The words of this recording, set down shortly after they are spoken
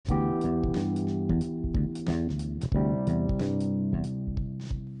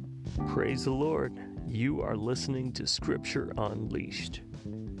Praise the Lord. You are listening to Scripture Unleashed.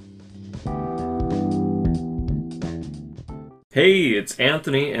 Hey, it's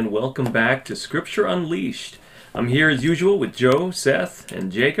Anthony, and welcome back to Scripture Unleashed. I'm here as usual with Joe, Seth,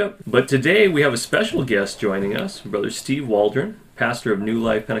 and Jacob, but today we have a special guest joining us, Brother Steve Waldron, pastor of New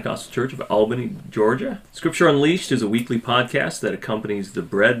Life Pentecostal Church of Albany, Georgia. Scripture Unleashed is a weekly podcast that accompanies the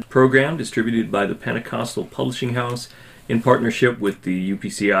Bread program distributed by the Pentecostal Publishing House in partnership with the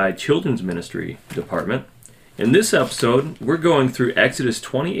UPCI Children's Ministry Department. In this episode, we're going through Exodus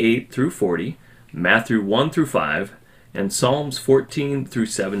 28 through 40, Matthew 1 through 5, and Psalms 14 through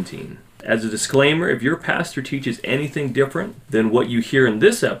 17. As a disclaimer, if your pastor teaches anything different than what you hear in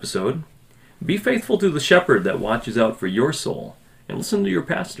this episode, be faithful to the shepherd that watches out for your soul, and listen to your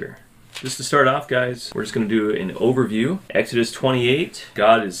pastor. Just to start off, guys, we're just going to do an overview. Exodus 28,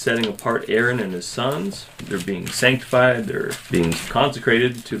 God is setting apart Aaron and his sons. They're being sanctified, they're being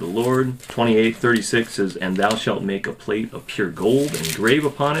consecrated to the Lord. 28:36 says, "And thou shalt make a plate of pure gold, and engrave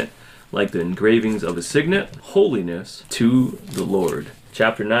upon it, like the engravings of a signet, holiness to the Lord."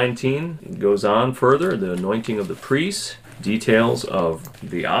 Chapter 19 goes on further, the anointing of the priests, details of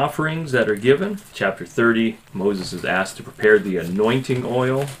the offerings that are given. Chapter 30, Moses is asked to prepare the anointing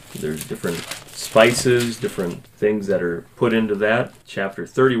oil. There's different spices, different things that are put into that. Chapter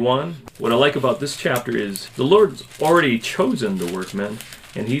 31, what I like about this chapter is the Lord's already chosen the workmen,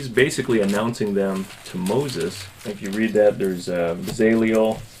 and he's basically announcing them to Moses. If you read that, there's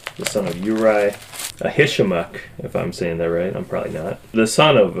Bezaleel, the son of Uri, Ahishamach, if I'm saying that right, I'm probably not. The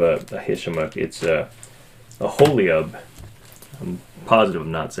son of Ahishamach, it's Aholiab. I'm positive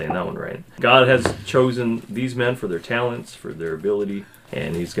I'm not saying that one right. God has chosen these men for their talents, for their ability,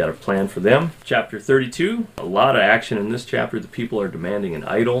 and he's got a plan for them. Chapter 32, a lot of action in this chapter. The people are demanding an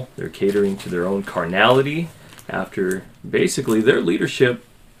idol. They're catering to their own carnality after basically their leadership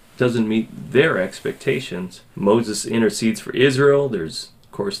doesn't meet their expectations. Moses intercedes for Israel. There's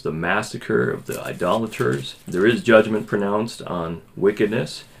of course the massacre of the idolaters. There is judgment pronounced on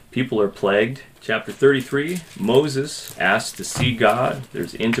wickedness. People are plagued. Chapter 33, Moses asked to see God.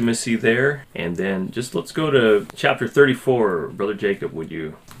 There's intimacy there. And then just let's go to chapter 34. Brother Jacob, would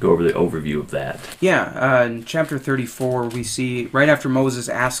you go over the overview of that? Yeah, in chapter 34, we see right after Moses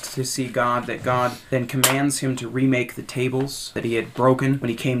asks to see God, that God then commands him to remake the tables that he had broken. When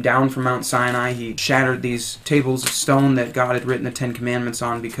he came down from Mount Sinai, he shattered these tables of stone that God had written the Ten Commandments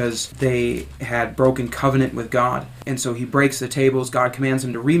on because they had broken covenant with God. And so he breaks the tables. God commands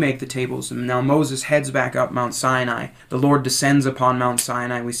him to remake the tables. And now Moses heads back up Mount Sinai. The Lord descends upon Mount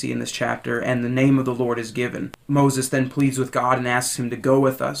Sinai, we see in this chapter, and the name of the Lord is given. Moses then pleads with God and asks him to go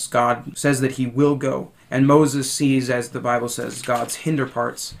with us. God says that he will go. And Moses sees, as the Bible says, God's hinder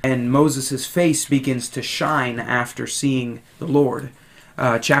parts. And Moses' face begins to shine after seeing the Lord.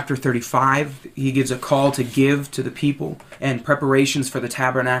 Chapter 35, he gives a call to give to the people, and preparations for the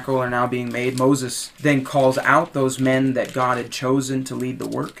tabernacle are now being made. Moses then calls out those men that God had chosen to lead the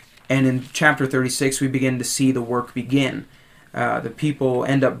work. And in chapter 36, we begin to see the work begin. The people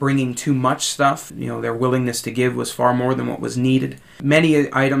end up bringing too much stuff. Their willingness to give was far more than what was needed. Many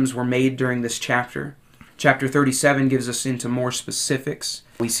items were made during this chapter. Chapter 37 gives us into more specifics.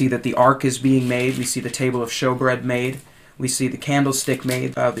 We see that the ark is being made. We see the table of showbread made. We see the candlestick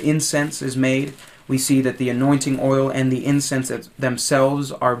made. The incense is made. We see that the anointing oil and the incense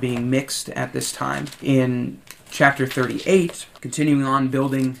themselves are being mixed at this time. In chapter 38, continuing on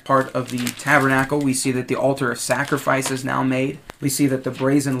building part of the tabernacle, we see that the altar of sacrifice is now made. We see that the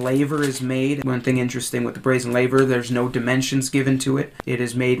brazen laver is made. One thing interesting with the brazen laver, there's no dimensions given to it. It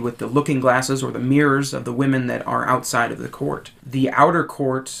is made with the looking glasses or the mirrors of the women that are outside of the court. The outer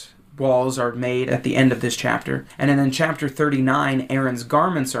court walls are made at the end of this chapter. And then in chapter 39, Aaron's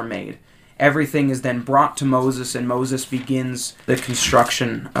garments are made. Everything is then brought to Moses, and Moses begins the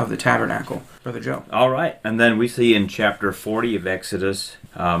construction of the tabernacle. Brother Joe. All right. And then we see in chapter 40 of Exodus,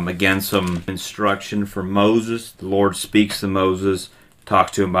 again, some instruction for Moses. The Lord speaks to Moses,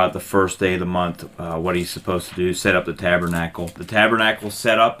 talks to him about the first day of the month, what he's supposed to do, set up the tabernacle. The tabernacle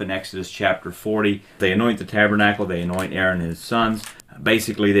set up in Exodus chapter 40. They anoint the tabernacle. They anoint Aaron and his sons.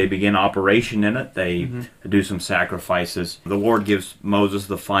 Basically, they begin operation in it. They do some sacrifices. The Lord gives Moses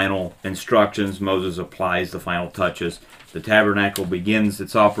the final instructions. Moses applies the final touches. The tabernacle begins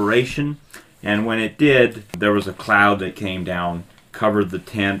its operation, and when it did, there was a cloud that came down, covered the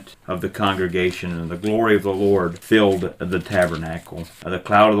tent of the congregation, and the glory of the Lord filled the tabernacle. The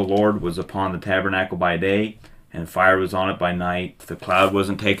cloud of the Lord was upon the tabernacle by day, and fire was on it by night. If the cloud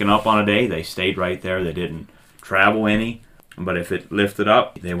wasn't taken up on a day, they stayed right there. They didn't travel any. But if it lifted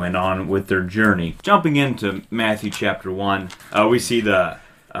up, they went on with their journey. Jumping into Matthew chapter 1, we see the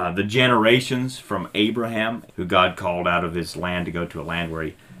the generations from Abraham, who God called out of his land to go to a land where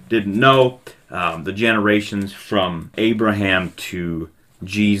he didn't know. The generations from Abraham to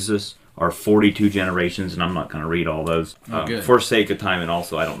Jesus are 42 generations, and I'm not going to read all those for sake of time, and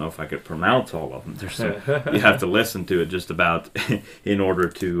also I don't know if I could pronounce all of them. There's you have to listen to it just about in order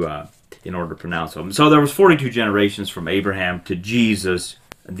to pronounce them. So there was 42 generations from Abraham to Jesus.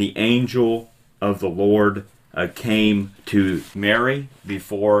 The angel of the Lord came to Mary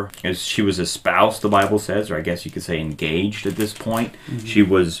before, as she was espoused, the Bible says, or I guess you could say engaged at this point. Mm-hmm.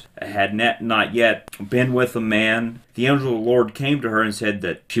 She had not yet been with a man. The angel of the Lord came to her and said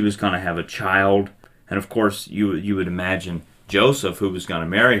that she was going to have a child. And of course, you would imagine Joseph, who was going to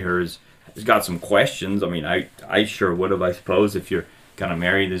marry her, has got some questions. I mean, I sure would have, I suppose, if you're going to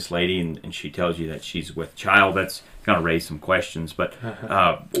marry this lady and she tells you that she's with child. That's going to raise some questions. But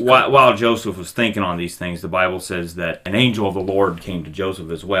while Joseph was thinking on these things, the Bible says that an angel of the Lord came to Joseph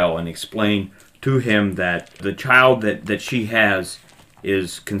as well and explained to him that the child that she has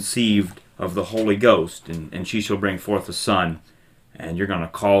is conceived of the Holy Ghost, and she shall bring forth a son, and you're going to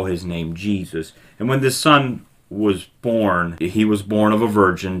call his name Jesus. And when this son was born, he was born of a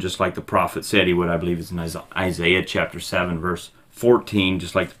virgin, just like the prophet said he would. I believe it's in Isaiah chapter 7, verse 14,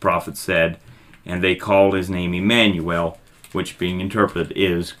 just like the prophet said. And they called his name Emmanuel, which being interpreted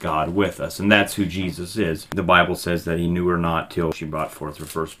is God with us. And that's who Jesus is. The Bible says that he knew her not till she brought forth her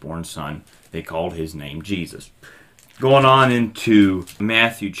firstborn son. They called his name Jesus. Going on into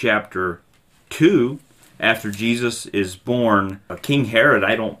Matthew chapter 2, after Jesus is born, King Herod,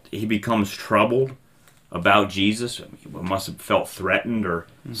 he becomes troubled about Jesus. He must have felt threatened or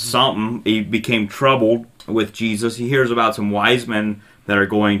something. He became troubled with Jesus. He hears about some wise men that are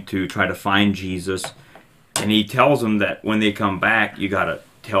going to try to find Jesus, and he tells them that when they come back, you got to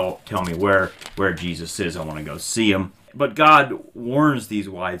tell me where Jesus is. I want to go see him. But God warns these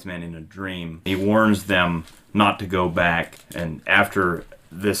wise men in a dream. He warns them not to go back. And after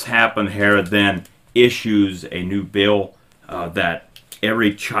this happened, Herod then issues a new bill that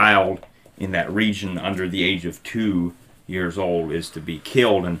every child in that region under the age of 2 years old is to be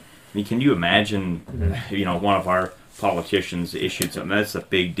killed. And I mean, can you imagine, one of our politicians issued something? That's a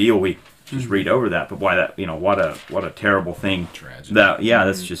big deal. We just read over that, but why that? What a terrible thing. Tragic.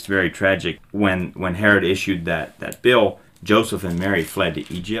 That's just very tragic. When Herod issued that bill, Joseph and Mary fled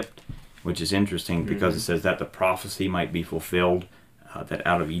to Egypt, which is interesting because it says that the prophecy might be fulfilled. That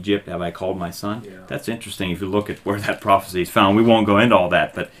out of Egypt have I called my son. Yeah. That's interesting if you look at where that prophecy is found. We won't go into all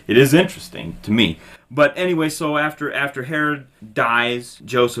that, but it is interesting to me. But anyway, so after Herod dies,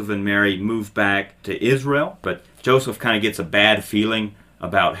 Joseph and Mary move back to Israel. But Joseph kind of gets a bad feeling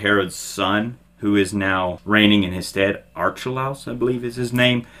about Herod's son, who is now reigning in his stead. Archelaus, I believe is his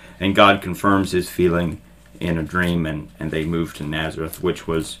name. And God confirms his feeling in a dream, and they move to Nazareth, which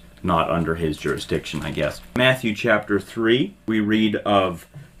was not under his jurisdiction, I guess. Matthew chapter 3, we read of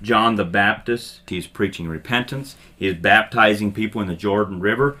John the Baptist. He's preaching repentance. He is baptizing people in the Jordan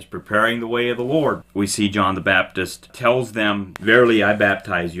River. He's preparing the way of the Lord. We see John the Baptist tells them, "Verily I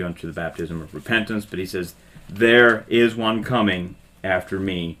baptize you unto the baptism of repentance," but he says, "There is one coming after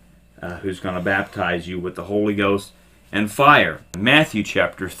me who's going to baptize you with the Holy Ghost and fire." Matthew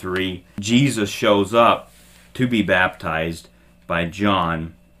chapter 3, Jesus shows up to be baptized by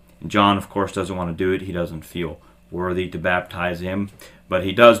John. John, of course, doesn't want to do it. He doesn't feel worthy to baptize him, but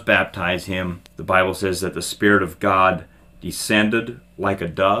he does baptize him. The Bible says that the Spirit of God descended like a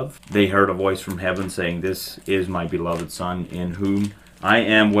dove. They heard a voice from heaven saying, "This is my beloved Son, in whom I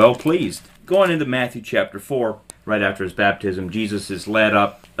am well pleased." Going into Matthew chapter 4, right after his baptism, Jesus is led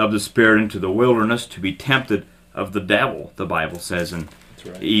up of the Spirit into the wilderness to be tempted of the devil, the Bible says. And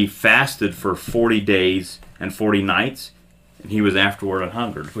he fasted for 40 days and 40 nights. And he was afterward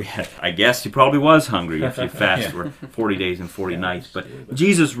hungered. I guess he probably was hungry if you fast for 40 days and 40 nights. But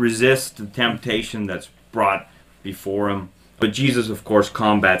Jesus resists the temptation that's brought before him. But Jesus, of course,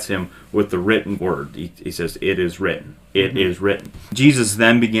 combats him with the written word. He says, "It is written. It is written." Jesus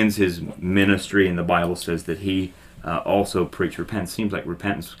then begins his ministry, and the Bible says that he also preached repentance. Seems like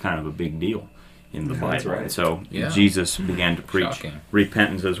repentance was kind of a big deal in the Bible. Right. And so Jesus began to preach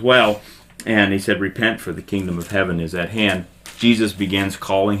repentance as well. And he said, "Repent, for the kingdom of heaven is at hand." Jesus begins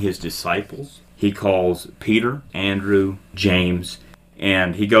calling his disciples. He calls Peter, Andrew, James,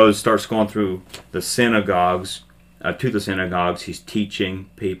 and he starts going through the synagogues, to the synagogues. He's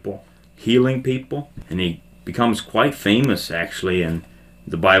teaching people, healing people, and he becomes quite famous, actually. And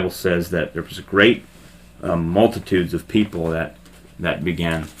the Bible says that there was great multitudes of people that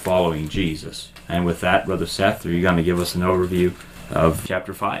began following Jesus. And with that, Brother Seth, are you going to give us an overview of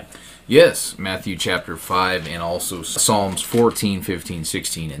chapter 5. Yes, Matthew chapter 5 and also Psalms 14, 15,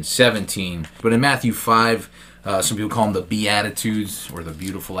 16, and 17. But in Matthew 5, some people call them the Beatitudes or the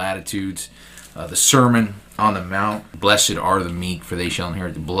Beautiful Attitudes. The Sermon on the Mount. Blessed are the meek, for they shall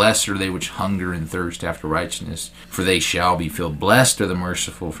inherit the. Blessed are they which hunger and thirst after righteousness, for they shall be filled. Blessed are the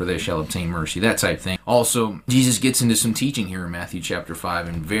merciful, for they shall obtain mercy. That type thing. Also, Jesus gets into some teaching here in Matthew chapter 5,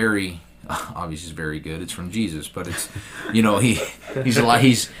 and obviously it's very good. It's from Jesus, but it's,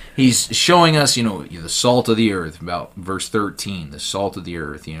 he's showing us, the salt of the earth. About verse 13, the salt of the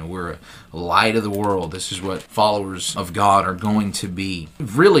earth. We're a light of the world. This is what followers of God are going to be.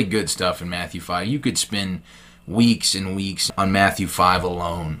 Really good stuff in Matthew 5. You could spend weeks and weeks on Matthew 5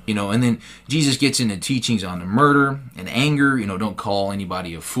 alone, and then Jesus gets into teachings on the murder and anger. Don't call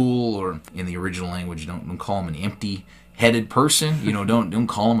anybody a fool, or in the original language, don't call him an empty-headed person. Don't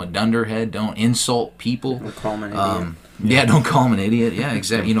call him a dunderhead. Don't insult people. Don't call him an idiot. Yeah, don't call him an idiot. Yeah,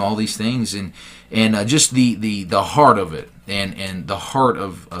 exactly. All these things, and just the heart of it, and the heart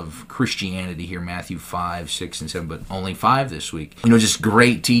of Christianity here, Matthew 5, 6, and 7, but only 5 this week. Just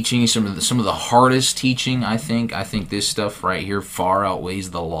great teaching. Some of the hardest teaching. I think this stuff right here far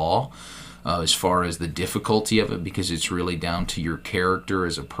outweighs the law. As far as the difficulty of it, because it's really down to your character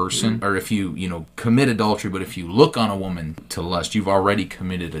as a person. Or if you commit adultery, but if you look on a woman to lust, you've already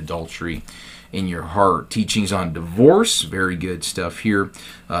committed adultery in your heart. Teachings on divorce, very good stuff here.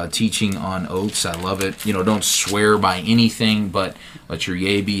 Teaching on oaths, I love it. Don't swear by anything, but let your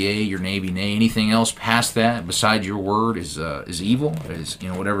yea be yea, your nay be nay. Anything else past that, beside your word, is evil. Is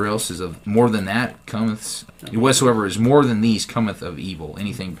whatever else is of more than that cometh. Whatsoever is more than these cometh of evil.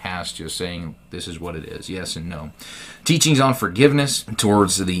 Anything past just saying this is what it is, yes and no. Teachings on forgiveness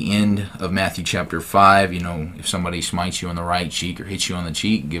towards the end of Matthew chapter 5. If somebody smites you on the right cheek or hits you on the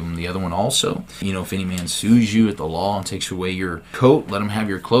cheek, give them the other one also. If any man sues you at the law and takes away your coat, let him have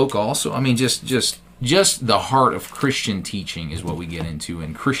your cloak also. Just the heart of Christian teaching is what we get into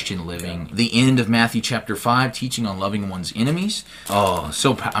in Christian living. The end of Matthew chapter 5, teaching on loving one's enemies.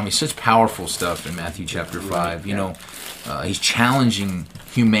 Such powerful stuff in Matthew chapter 5. He's challenging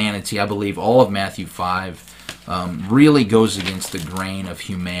humanity. I believe all of Matthew 5 really goes against the grain of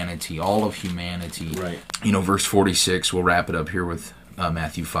humanity, all of humanity. Right. Verse 46, we'll wrap it up here with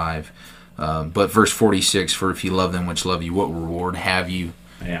Matthew 5. But verse 46, for if you love them which love you, what reward have you?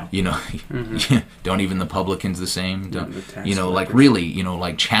 Yeah. Don't even the publicans the same?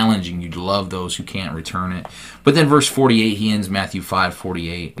 Really, challenging you to love those who can't return it. But then verse 48, he ends Matthew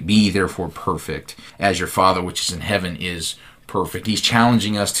 5:48. Be ye therefore perfect, as your Father which is in heaven is perfect. He's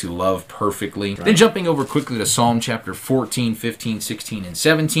challenging us to love perfectly. Right. Then jumping over quickly to Psalm chapter 14, 15, 16, and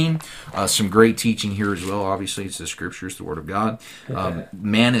 17. Some great teaching here as well. Obviously, it's the scriptures, the word of God.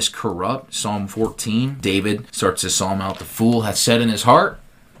 Man is corrupt. Psalm 14. David starts this psalm out. The fool hath said in his heart,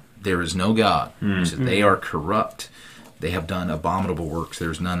 there is no God. He said, they are corrupt. They have done abominable works. There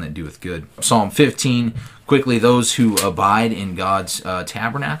is none that doeth good. Psalm 15, quickly, those who abide in God's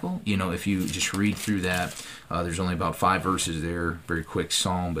tabernacle. If you just read through that, there's only about 5 verses there. Very quick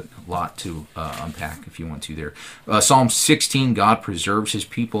psalm, but a lot to unpack if you want to there. Psalm 16, God preserves his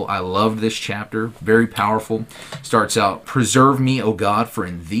people. I loved this chapter. Very powerful. Starts out, preserve me, O God, for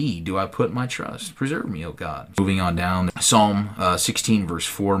in thee do I put my trust. Preserve me, O God. Moving on down, Psalm 16, verse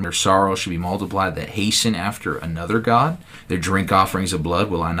 4, their sorrow should be multiplied that hasten after another God. Their drink offerings of blood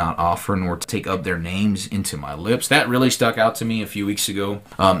will I not offer, nor take up their names into my lips. That really stuck out to me a few weeks ago.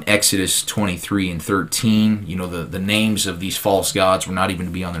 Exodus 23 and 13. The names of these false gods were not even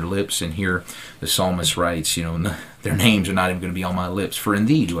to be on their lips, and here the psalmist writes, their names are not even going to be on my lips. For in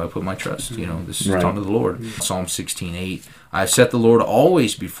thee do I put my trust. This is talking to the Lord. Psalm 16:8. I have set the Lord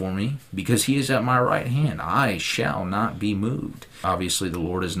always before me, because he is at my right hand. I shall not be moved. Obviously, the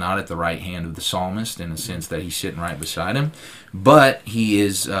Lord is not at the right hand of the psalmist in the sense that he's sitting right beside him, but he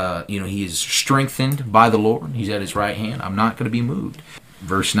is, he is strengthened by the Lord. He's at his right hand. I'm not going to be moved.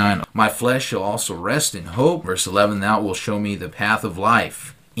 Verse 9, my flesh shall also rest in hope. Verse 11, thou wilt show me the path of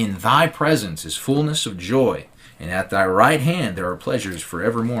life. In thy presence is fullness of joy, and at thy right hand there are pleasures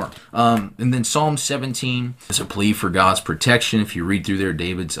forevermore. And then Psalm 17 is a plea for God's protection. If you read through there,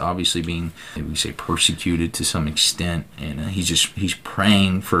 David's obviously being, we say, persecuted to some extent, and he's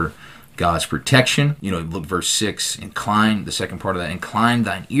praying for God's protection. Look, verse 6, incline, the second part of that, incline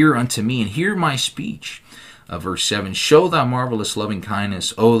thine ear unto me and hear my speech. Verse 7, show thy marvelous loving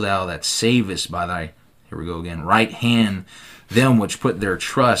kindness, O thou that savest by thy, here we go again, right hand, them which put their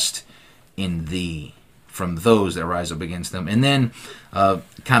trust in thee, from those that rise up against them. And then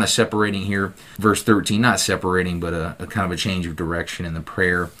kind of separating here, verse 13, not separating, but a kind of a change of direction in the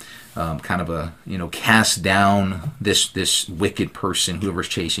prayer. kind of a, cast down this wicked person, whoever's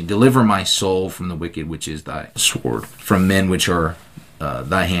chasing. Deliver my soul from the wicked, which is thy sword, from men which are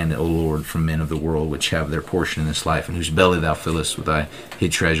thy hand, O Lord, from men of the world, which have their portion in this life, and whose belly thou fillest with thy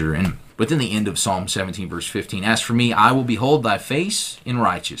hid treasure. And within the end of Psalm 17, verse 15, as for me, I will behold thy face in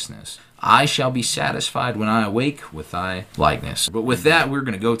righteousness. I shall be satisfied when I awake with thy likeness. But with that, we're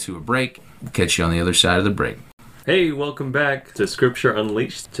going to go to a break. Catch you on the other side of the break. Hey, welcome back to Scripture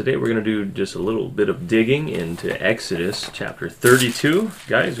Unleashed. Today we're going to do just a little bit of digging into Exodus chapter 32.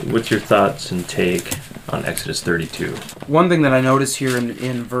 Guys, what's your thoughts and take on Exodus 32? One thing that I notice here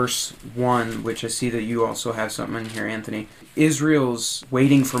in verse 1, which I see that you also have something in here, Anthony, Israel's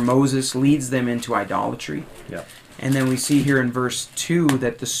waiting for Moses leads them into idolatry. Yeah. And then we see here in verse 2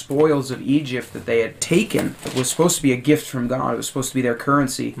 that the spoils of Egypt that they had taken was supposed to be a gift from God. It was supposed to be their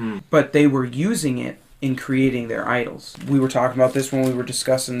currency. But they were using it in creating their idols. We were talking about this when we were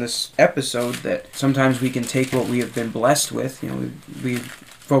discussing this episode, that sometimes we can take what we have been blessed with. We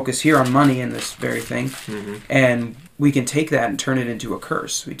focus here on money in this very thing, and we can take that and turn it into a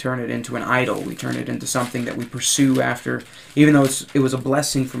curse. We turn it into an idol. We turn it into something that we pursue after, even though it was a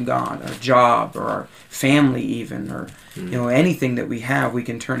blessing from God, a job or our family even, or anything that we have, we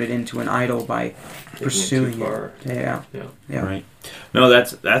can turn it into an idol by pursuing it. Yeah. Right. No,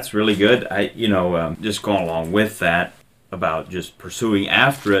 that's really good. Just going along with that about just pursuing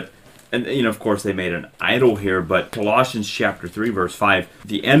after it. And, of course, they made an idol here, but Colossians chapter 3, verse 5,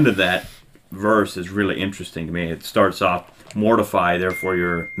 the end of that verse is really interesting to me. It starts off, mortify, therefore,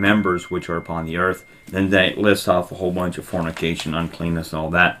 your members which are upon the earth. Then they list off a whole bunch of fornication, uncleanness, and all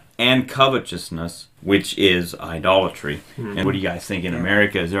that. And covetousness, which is idolatry. And what do you guys think in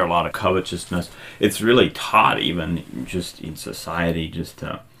America? Is there a lot of covetousness? It's really taught even just in society just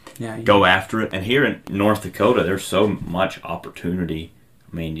to go after it. And here in North Dakota, there's so much opportunity.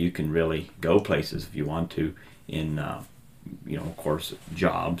 I mean, you can really go places if you want to in, of course,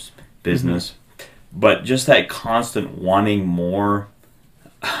 jobs, business. But just that constant wanting more,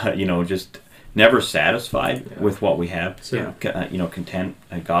 just never satisfied with what we have. Content,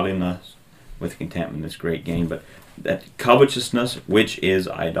 godliness with contentment is great gain. But that covetousness, which is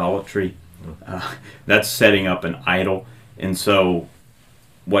idolatry, that's setting up an idol. And so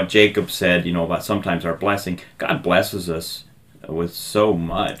what Jacob said, about sometimes our blessing, God blesses us with so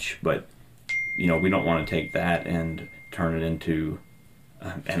much, but we don't want to take that and turn it into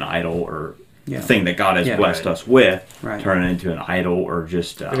an idol or thing that God has blessed us with, turn it into an idol or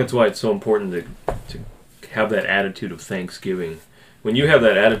just... I think that's why it's so important to have that attitude of thanksgiving. When you have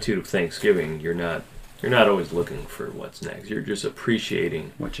that attitude of thanksgiving, you're not always looking for what's next. You're just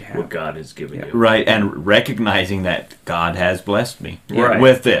appreciating what you have, what God has given you. Right, and recognizing that God has blessed me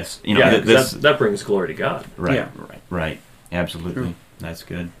with this. That brings glory to God. Right. Absolutely. True. That's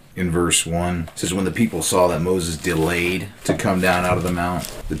good. In verse 1, it says, when the people saw that Moses delayed to come down out of the mount,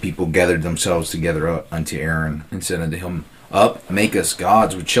 the people gathered themselves together unto Aaron, and said unto him, Up, make us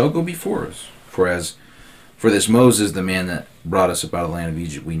gods, which shall go before us. For this Moses, the man that brought us up out of the land of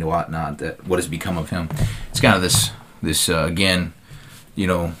Egypt, we know not that what has become of him. It's kind of this again,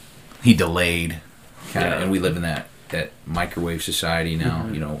 he delayed, and we live in that microwave society now.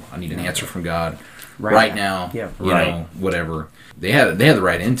 I need an answer from God. Right now, whatever. They had the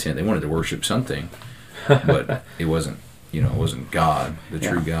right intent. They wanted to worship something, but it wasn't God, the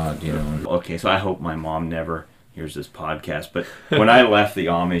true God. Okay, so I hope my mom never hears this podcast. But when I left the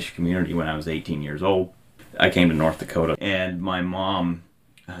Amish community when I was 18 years old, I came to North Dakota, and my mom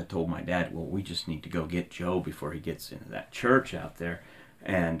told my dad, "Well, we just need to go get Joe before he gets into that church out there."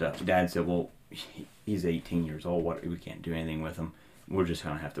 And Dad said, "Well, he's 18 years old. We can't do anything with him. We're just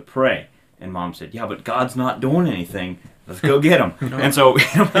gonna have to pray." And Mom said, "Yeah, but God's not doing anything. Let's go get him." And so,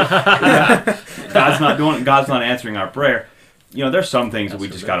 God's not answering our prayer. There's some things that we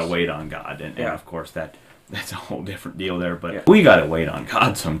just got to wait on God, and of course that's a whole different deal there. But we got to wait on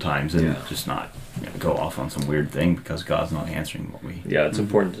God sometimes, and just not go off on some weird thing because God's not answering what we. Yeah, it's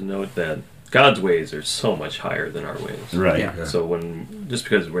important to note that God's ways are so much higher than our ways. Right. Yeah. So just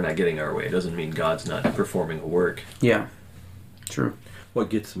because we're not getting our way doesn't mean God's not performing a work. Yeah. True. What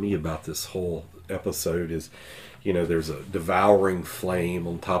gets me about this whole episode is, there's a devouring flame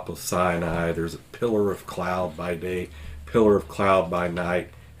on top of Sinai. There's a pillar of cloud by day, pillar of cloud by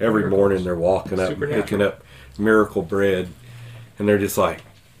night. Every morning they're walking up and picking up miracle bread. And they're just like,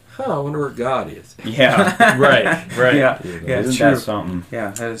 I wonder where God is. Yeah. right. Yeah. Isn't that something?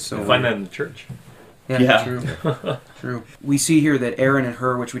 Yeah, that is so You'll find that in the church. Yeah. True. True. We see here that Aaron and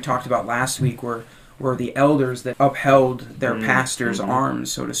Hur, which we talked about last week, were were the elders that upheld their pastor's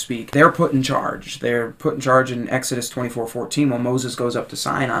arms, so to speak. They're put in charge. They're put in charge in Exodus 24:14 when Moses goes up to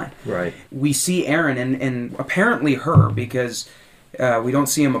Sinai. Right. We see Aaron and apparently Hur, because we don't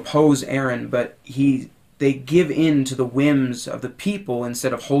see him oppose Aaron, but they give in to the whims of the people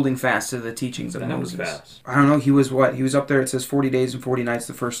instead of holding fast to the teachings of Moses. Was fast. I don't know, he was what? He was up there, it says 40 days and 40 nights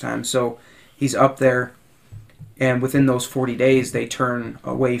the first time. So he's up there, and within those 40 days they turn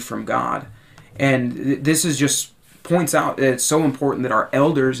away from God. And this is just points out that it's so important that our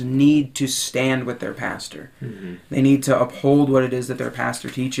elders need to stand with their pastor. Mm-hmm. They need to uphold what it is that their pastor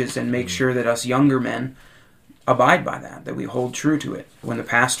teaches and make sure that us younger men abide by that we hold true to it. When the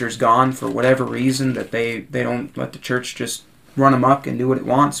pastor's gone for whatever reason, that they don't let the church just run amok and do what it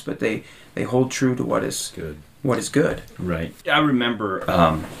wants, but they hold true to what is good. What is good. Right. I remember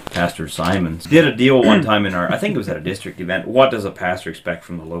Pastor Simons did a deal one time in I think it was at a district event. What does a pastor expect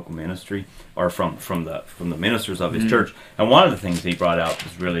from the local ministry or from the ministers of his church? And one of the things he brought out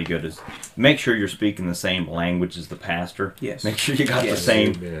was really good is make sure you're speaking the same language as the pastor. Yes. Make sure you got the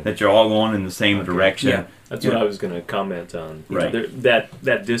same, that you're all going in the same direction. Yeah. That's what I was going to comment on. Right.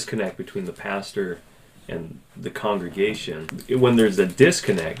 That disconnect between the pastor and the congregation. When there's a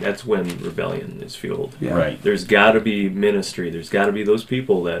disconnect, that's when rebellion is fueled. Yeah. Right. There's got to be ministry. There's got to be those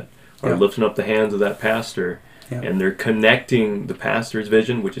people that are lifting up the hands of that pastor, and they're connecting the pastor's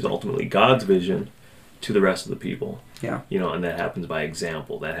vision, which is ultimately God's vision, to the rest of the people. Yeah. And that happens by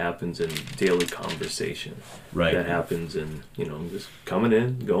example. That happens in daily conversation. Right. That happens in, just coming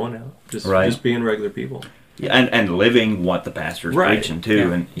in, going out, just being regular people. Yeah, and living what the pastor's preaching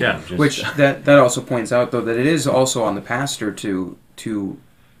too, Yeah. and just, which that also points out though that it is also on the pastor to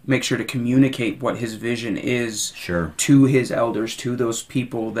make sure to communicate what his vision is to his elders, to those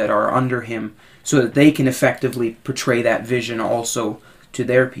people that are under him, so that they can effectively portray that vision also to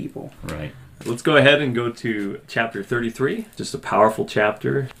their people. Right. Let's go ahead and go to chapter 33. Just a powerful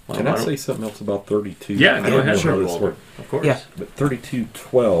chapter. Can I say something else about 32? Yeah, go ahead. Sure. Of course. Yeah. But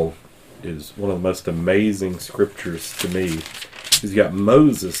 32:12 is one of the most amazing scriptures to me. He's got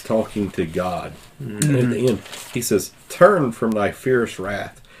Moses talking to God. Mm-hmm. And at the end, he says, "Turn from thy fierce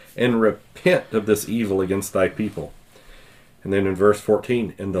wrath and repent of this evil against thy people." And then in verse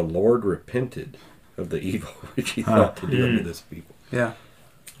 14, "And the Lord repented of the evil which he thought to do unto this people." Yeah.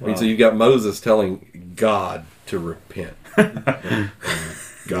 Wow. So you've got Moses telling God to repent.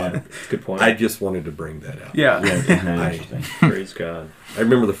 God, good point. I just wanted to bring that out. Yeah. Praise God. I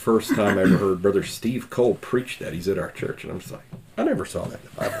remember the first time I ever heard Brother Steve Cole preach that. He's at our church, and I'm just like, I never saw that in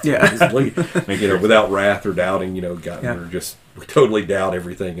the Bible. Yeah. Just look, without wrath or doubting, God, we totally doubt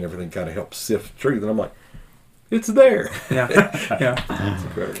everything, and everything kind of helps sift truth. And I'm like, it's there. Yeah. That's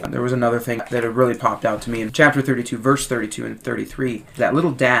incredible. There was another thing that had really popped out to me in chapter 32, verse 32 and 33. That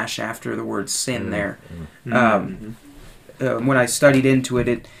little dash after the word sin there. When I studied into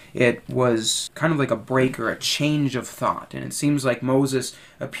it, it was kind of like a break or a change of thought. And it seems like Moses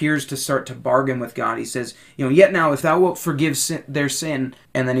appears to start to bargain with God. He says, "Yet now, if thou wilt forgive their sin,"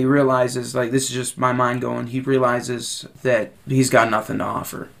 and then he realizes, like, this is just my mind going, he realizes that he's got nothing to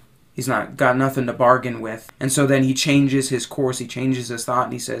offer. He's not got nothing to bargain with. And so then he changes his course, he changes his thought,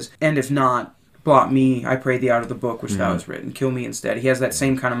 and he says, "And if not, blot me, I pray thee, out of the book which thou hast written. Kill me instead." He has that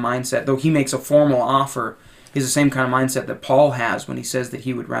same kind of mindset. Though he makes a formal offer, he's the same kind of mindset that Paul has when he says that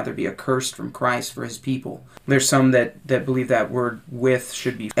he would rather be accursed from Christ for his people. There's some that believe that word "with"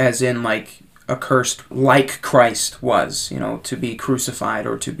 should be as in like accursed like Christ was, to be crucified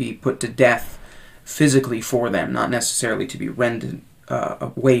or to be put to death physically for them, not necessarily to be rendered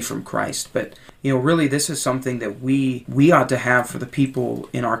away from Christ. But really, this is something that we ought to have for the people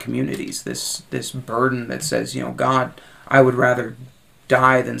in our communities. This burden that says, God, I would rather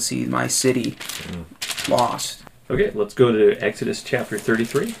die than see my city lost. Okay, let's go to Exodus chapter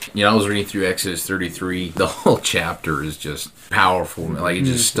 33. I was reading through Exodus 33. The whole chapter is just powerful. Like, it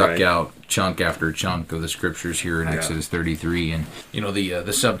just stuck out chunk after chunk of the scriptures here in Exodus 33. And,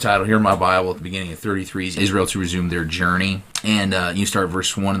 the subtitle here in my Bible at the beginning of 33 is Israel to resume their journey. And you start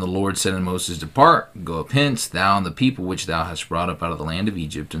verse 1, "And the Lord said unto Moses, Depart, go up hence, thou and the people which thou hast brought up out of the land of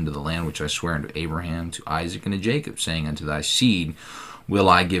Egypt, into the land which I swear unto Abraham, to Isaac, and to Jacob, saying, Unto thy seed will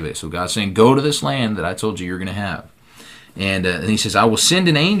I give it." So God's saying, go to this land that I told you you're going to have. And he says, "I will send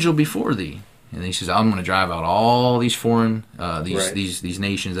an angel before thee." And he says, "I'm going to drive out all these foreign, these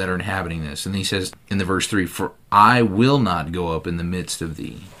nations that are inhabiting this." And he says in the verse 3, "For I will not go up in the midst of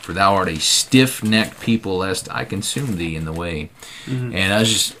thee, for thou art a stiff-necked people, lest I consume thee in the way." Mm-hmm. And I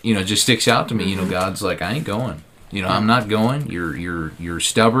was just, it just sticks out to me. God's like, I ain't going. I'm not going. You're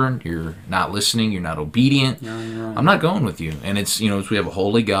stubborn. You're not listening. You're not obedient. No, you're right. I'm not going with you. And it's we have a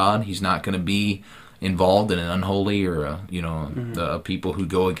holy God. He's not going to be involved in an unholy or a people who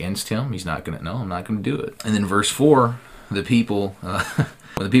go against him. He's not going to. No, I'm not going to do it. And then verse 4, the people.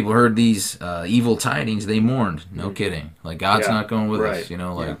 When the people heard these evil tidings, they mourned. No kidding. Like, God's not going with us.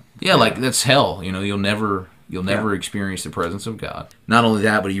 Like that's hell. You'll never experience the presence of God. Not only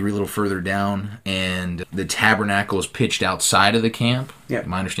that, but you read a little further down, and the tabernacle is pitched outside of the camp. Yeah.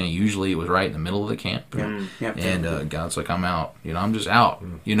 My understanding, usually it was right in the middle of the camp. And God's like, I'm out. I'm just out.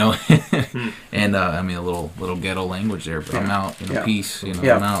 And I mean, a little ghetto language there, but I'm out. Peace.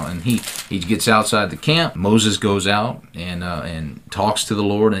 I'm out. And he gets outside the camp. Moses goes out and talks to the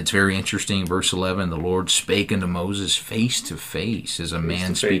Lord, and it's very interesting. Verse 11: the Lord spake unto Moses face to face, as a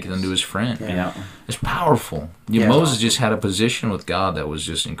man speaketh unto his friend. It's powerful. Moses just had a position with God that was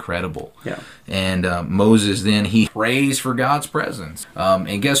just incredible. And Moses then he prays for God's presence.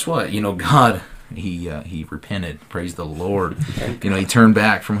 And guess what? God, he repented. Praise the Lord. He turned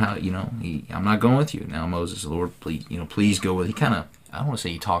back from how I'm not going with you now, Moses. Lord, please go with. He kind of. I don't want to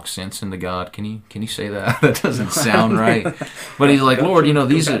say he talks sense into God. Can you say that? That doesn't sound right. But he's like, Lord,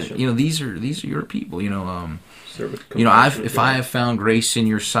 these are your people. If I have found grace in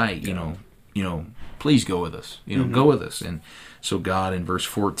your sight, please go with us. Go with us. And so God, in verse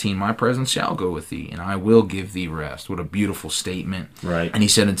 14, my presence shall go with thee, and I will give thee rest. What a beautiful statement. Right. And he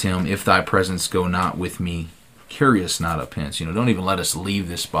said unto him, if thy presence go not with me, carry us not up hence. Don't even let us leave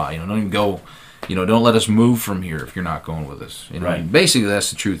this spot. Don't even go. Don't let us move from here if you're not going with us. Right. Basically,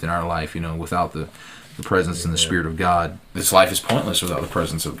 that's the truth in our life. Without the presence and the Spirit of God, this life is pointless without the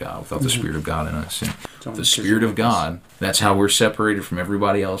presence of God, without the Spirit of God in us. And the Spirit of God, that's how we're separated from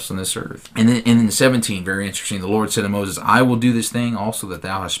everybody else on this earth. And then in 17, very interesting, the Lord said to Moses, I will do this thing also that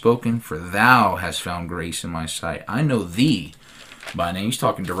thou hast spoken, for thou hast found grace in my sight. I know thee by name. He's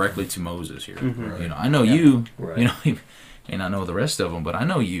talking directly to Moses here. I know you. Right. And I know the rest of them, but I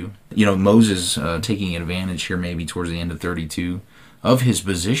know you. Moses taking advantage here maybe towards the end of 32 of his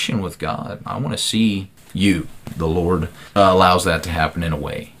position with God. I want to see you. The Lord allows that to happen in a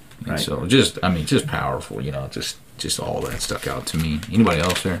way. And so just powerful, just all that stuck out to me. Anybody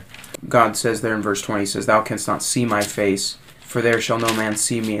else there? God says there in verse 20, he says, thou canst not see my face, for there shall no man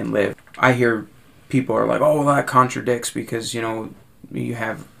see me and live. I hear people are like, oh, well, that contradicts because, you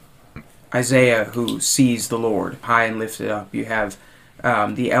have Isaiah who sees the Lord high and lifted up. You have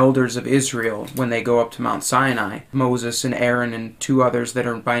the elders of Israel when they go up to Mount Sinai. Moses and Aaron and two others that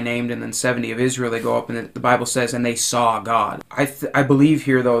are by named, and then 70 of Israel, they go up and the Bible says, and they saw God. I believe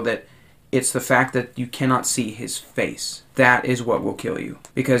here, though, that it's the fact that you cannot see his face. That is what will kill you.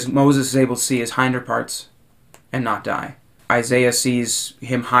 Because Moses is able to see his hinder parts and not die. Isaiah sees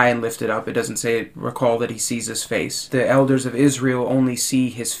him high and lifted up. It doesn't recall that he sees his face. The elders of Israel only see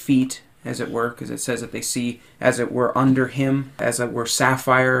his feet, as it were, because it says that they see, as it were, under him, as it were,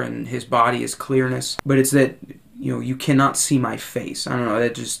 sapphire, and his body is clearness. But it's that, you cannot see my face. I don't know,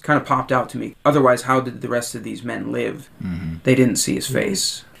 that just kind of popped out to me. Otherwise, how did the rest of these men live? They didn't see his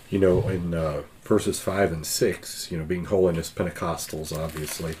face. In verses 5 and 6, being holiness Pentecostals,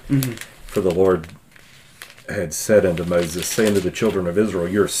 obviously, for the Lord had said unto Moses, saying to the children of Israel,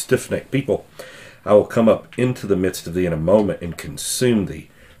 you're a stiff-necked people. I will come up into the midst of thee in a moment and consume thee.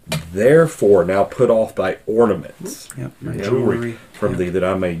 Therefore now put off thy ornaments, jewelry from thee, that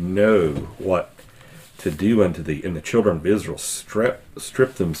I may know what to do unto thee. And the children of Israel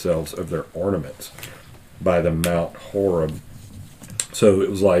stripped themselves of their ornaments by the Mount Horeb. So it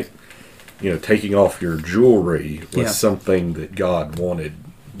was like, taking off your jewelry was something that God wanted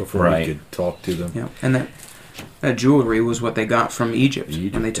before he could talk to them. Yeah, and that jewelry was what they got from Egypt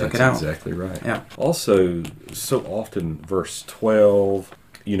when they took it out. That's exactly right. Yeah. Also, so often, verse 12...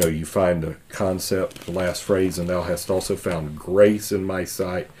 you find the concept, the last phrase, and thou hast also found grace in my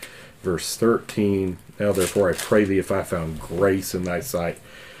sight. Verse 13, now therefore I pray thee, if I found grace in thy sight,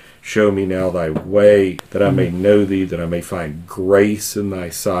 show me now thy way, that I may know thee, that I may find grace in thy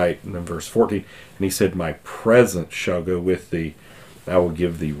sight. And then verse 14, and he said, my presence shall go with thee, I will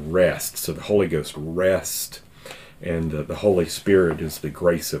give thee rest. So the Holy Ghost rest, and the Holy Spirit is the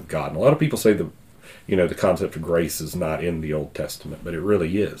grace of God. And a lot of people say the concept of grace is not in the Old Testament, but it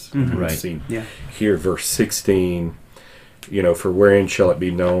really is. Right. Seen here, verse 16, for wherein shall it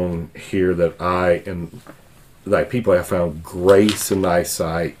be known here that I and thy people have found grace in thy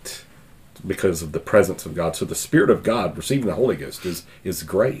sight? because of the presence of God. So the Spirit of God, receiving the Holy Ghost, is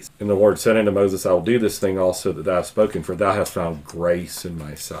grace. And the Lord said unto Moses, I will do this thing also that thou hast spoken, for thou hast found grace in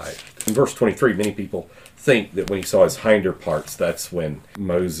my sight. In verse 23, many people think that when he saw his hinder parts, that's when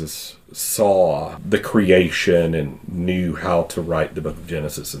Moses saw the creation and knew how to write the book of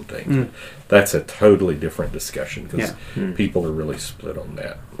Genesis and things. That's a totally different discussion, because people are really split on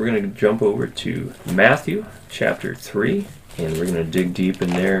that. We're going to jump over to Matthew chapter 3, and we're going to dig deep in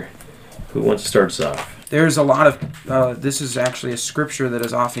there. Who wants to start us off? There's a lot of, this is actually a scripture that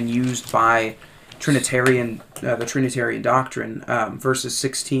is often used by the Trinitarian doctrine. Verses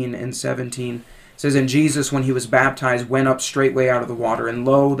 16 and 17 says, And Jesus, when he was baptized, went up straightway out of the water, and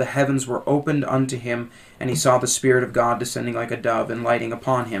lo, the heavens were opened unto him, and he saw the Spirit of God descending like a dove and lighting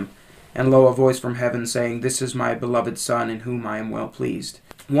upon him. And lo, a voice from heaven saying, This is my beloved Son, in whom I am well pleased.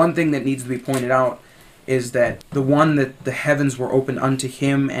 One thing that needs to be pointed out is that the one that the heavens were opened unto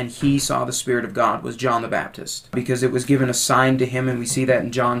him and he saw the Spirit of God was John the Baptist, because it was given a sign to him, and we see that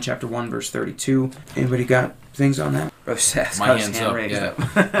in John chapter 1 verse 32. Anybody got things on that? Brother Seth, My hand's up,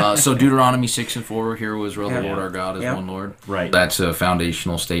 yeah. So Deuteronomy 6 and 4, hear, O Israel, the Lord our God is one Lord. Right. That's a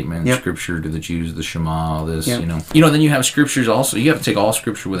foundational statement. Scripture to the Jews, the Shema, all this, you know. Then you have scriptures also. You have to take all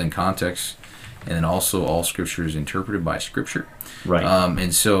scripture within context, and then also all scripture is interpreted by scripture. Right.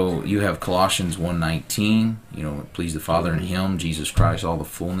 And so you have Colossians 1:19, please the Father in him, Jesus Christ, all the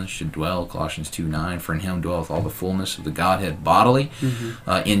fullness should dwell. Colossians 2:9, for in him dwelleth all the fullness of the Godhead bodily.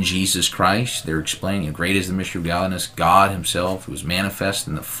 In Jesus Christ, they're explaining, great is the mystery of godliness, God himself, who was manifest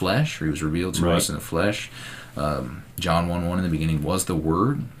in the flesh, or he was revealed to us in the flesh. John 1:1, in the beginning was the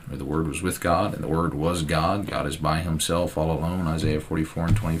Word, or the Word was with God, and the Word was God. God is by himself, all alone. Isaiah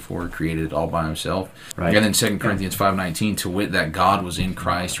 44:24, created it all by himself. Right. And then 2 Corinthians 5:19, to wit that God was in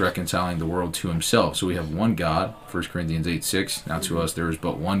Christ, reconciling the world to himself. So we have one God. 1 Corinthians 8:6, now to us there is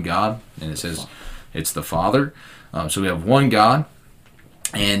but one God, and it says it's the Father. So we have one God,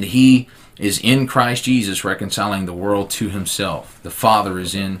 and he is in Christ Jesus, reconciling the world to himself. The Father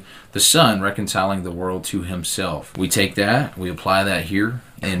is in the Son, reconciling the world to himself. We take that, we apply that here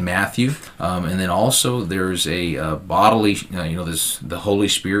in Matthew, and then also there's a bodily, the Holy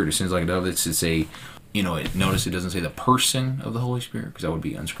Spirit descends like a dove. It's a, notice it doesn't say the person of the Holy Spirit, because that would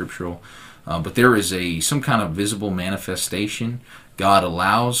be unscriptural. But there is some kind of visible manifestation God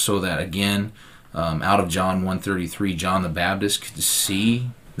allows, so that again, out of John 1:33, John the Baptist could see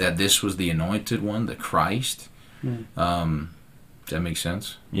that this was the anointed one, the Christ. Does that make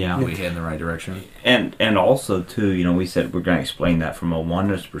sense? Yeah. We head in the right direction. And also, too, we said we're going to explain that from a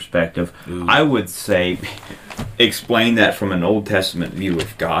oneness perspective. Ooh. I would say explain that from an Old Testament view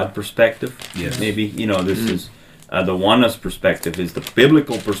of God perspective. Yes. Maybe, this is the oneness perspective is the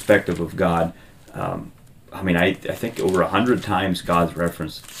biblical perspective of God. I think over 100 times God's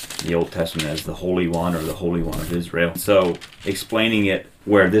referenced the Old Testament as the Holy One or the Holy One of Israel. So explaining it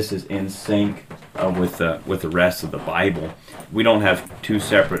where this is in sync with the rest of the Bible. We don't have two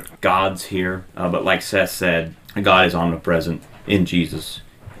separate gods here, but like Seth said, God is omnipresent in Jesus.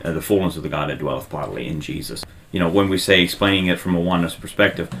 The fullness of the Godhead dwelleth bodily in Jesus. When we say explaining it from a oneness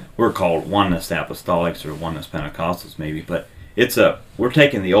perspective, we're called oneness apostolics or oneness Pentecostals maybe, but we're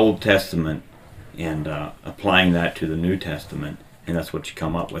taking the Old Testament and applying that to the New Testament, and that's what you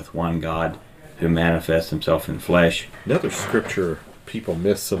come up with, one God who manifests himself in flesh. Another scripture people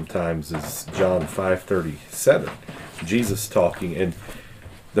miss sometimes is John 5:37. Jesus talking, and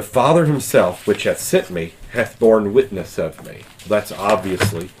the Father himself, which hath sent me, hath borne witness of me. That's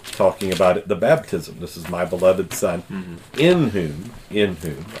obviously talking about it, the baptism. This is my beloved Son, in whom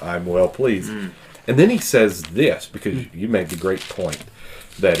I'm well pleased. And then he says this, because you made the great point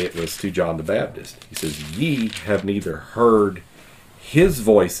that it was to John the Baptist. He says, Ye have neither heard his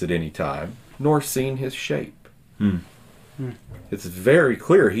voice at any time, nor seen his shape. It's very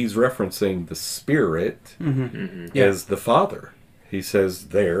clear he's referencing the Spirit as the Father. He says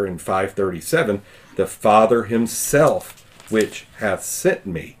there in 5:37, the Father himself, which hath sent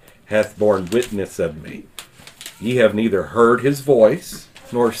me, hath borne witness of me. Ye have neither heard his voice,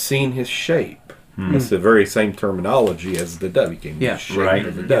 nor seen his shape. That's the very same terminology as the dove. He came in the shape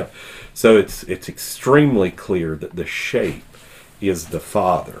of the dove. So it's extremely clear that the shape is the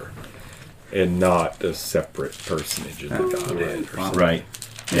Father, and not a separate personage in the Godhead. Right.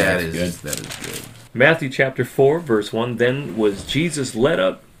 Yeah, that is good. Matthew chapter 4, verse 1, Then was Jesus led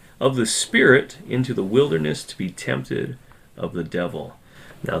up of the Spirit into the wilderness to be tempted of the devil.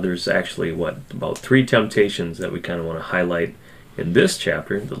 Now there's actually, about 3 temptations that we kind of want to highlight in this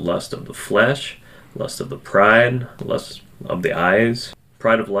chapter. The lust of the flesh, lust of the pride, lust of the eyes,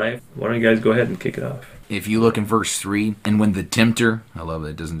 Pride of Life. Why don't you guys go ahead and kick it off? If you look in verse 3, and when the tempter, I love that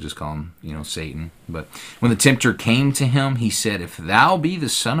it doesn't just call him, Satan, but when the tempter came to him, he said, if thou be the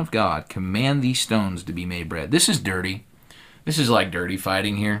Son of God, command these stones to be made bread. This is dirty. This is like dirty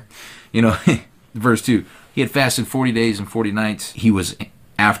fighting here. Verse 2, he had fasted 40 days and 40 nights. He was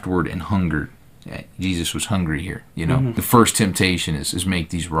afterward and hungered. Yeah, Jesus was hungry here. The first temptation is make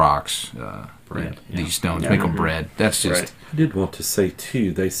these rocks, bread. These stones, make them bread. That's just... Right. I did want to say,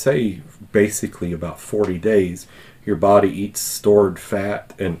 too, they say basically about 40 days, your body eats stored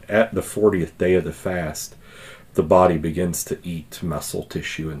fat, and at the 40th day of the fast, the body begins to eat muscle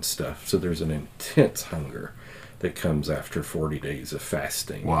tissue and stuff. So there's an intense hunger that comes after 40 days of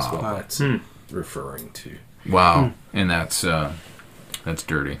fasting. Wow. Is what that's referring to. Wow. And that's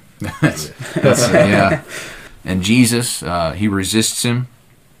dirty. Yeah. And Jesus, he resists him.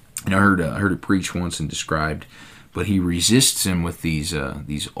 And I heard it preached once and described, but he resists him with these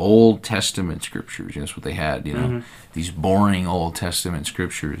Old Testament scriptures. That's what they had, these boring Old Testament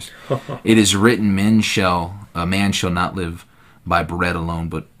scriptures. It is written, a man shall not live by bread alone,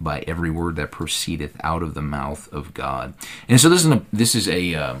 but by every word that proceedeth out of the mouth of God. And so this is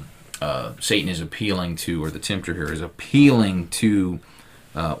Satan is appealing to, or the tempter here is appealing to,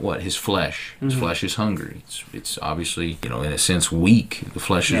 his flesh. His flesh is hungry. It's obviously, in a sense, weak. The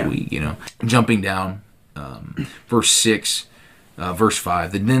flesh is weak, Jumping down, verse 6, verse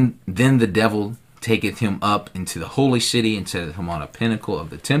 5. Then the devil taketh him up into the holy city, and setteth him on a pinnacle of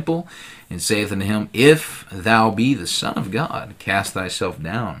the temple, and saith unto him, if thou be the Son of God, cast thyself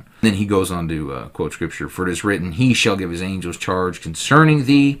down. Then he goes on to quote scripture, for it is written, he shall give his angels charge concerning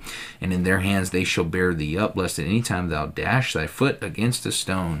thee, and in their hands they shall bear thee up, lest at any time thou dash thy foot against a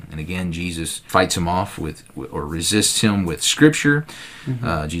stone. And again, Jesus fights him off or resists him with scripture.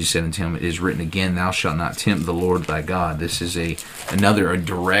 Jesus said unto him, it is written again, thou shalt not tempt the Lord thy God. This is a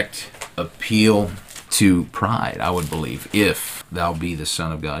direct appeal to pride, I would believe, if thou be the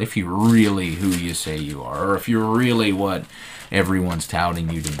Son of God, if you're really who you say you are, or if you're really what everyone's touting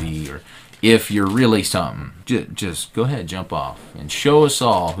you to be, or if you're really something, just go ahead, jump off, and show us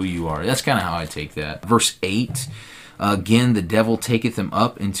all who you are. That's kind of how I take that. Verse 8, again, the devil taketh him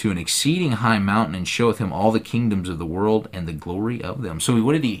up into an exceeding high mountain, and showeth him all the kingdoms of the world and the glory of them. So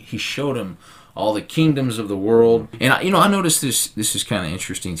what did he showed him all the kingdoms of the world. And I noticed this is kind of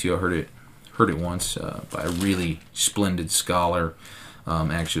interesting too. I heard it once by a really splendid scholar.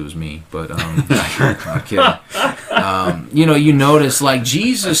 Actually, it was me, but I'm kidding. You notice like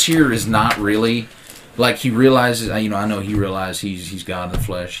Jesus here is not really like he realizes. I know he realized he's God in the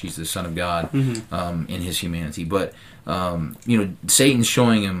flesh. He's the Son of God in his humanity. But Satan's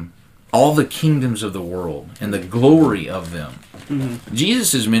showing him all the kingdoms of the world and the glory of them.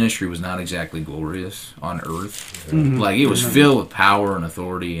 Jesus' ministry was not exactly glorious on earth. Like it was filled with power and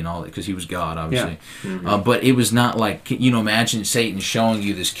authority and all that because he was God, obviously. But it was not like, imagine Satan showing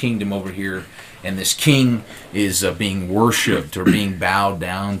you this kingdom over here, and this king is being worshipped or being bowed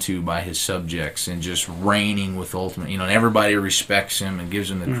down to by his subjects and just reigning with ultimate, and everybody respects him and gives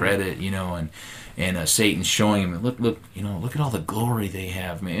him the credit, and Satan's showing him, look at all the glory they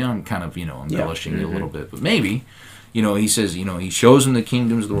have. Man, I'm kind of, embellishing it a little bit, but maybe, he says, he shows him the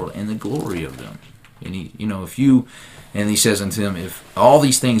kingdoms of the world and the glory of them. And he says unto him, if all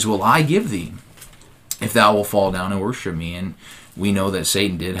these things will I give thee, if thou will fall down and worship me. And we know that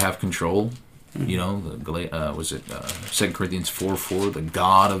Satan did have control. Was it 2 Corinthians 4:4, the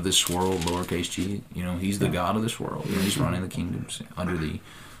God of this world, lowercase g. He's the God of this world. He's running the kingdoms under the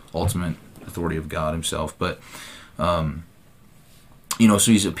ultimate authority of God himself. But, so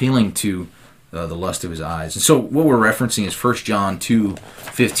he's appealing to the lust of his eyes. And so what we're referencing is 1 John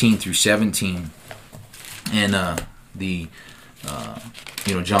 2:15 through 17. And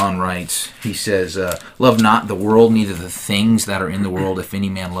John writes, he says, love not the world, neither the things that are in the world. If any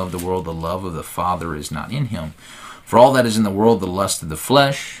man love the world, the love of the Father is not in him. For all that is in the world, the lust of the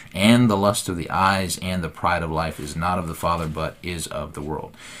flesh, and the lust of the eyes, and the pride of life is not of the Father, but is of the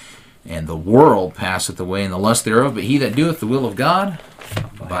world. And the world passeth away, and the lust thereof, but he that doeth the will of God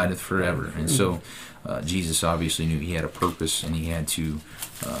abideth forever. And so Jesus obviously knew he had a purpose, and he had to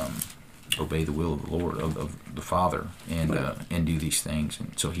obey the will of the Lord, of the Father, and do these things.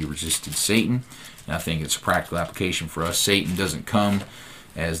 And so he resisted Satan. And I think it's a practical application for us. Satan doesn't come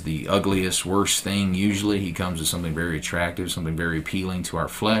as the ugliest, worst thing. Usually he comes as something very attractive, something very appealing to our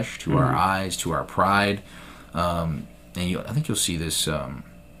flesh, to our eyes, to our pride. I think you'll see this.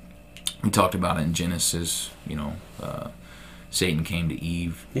 We talked about it in Genesis. Satan came to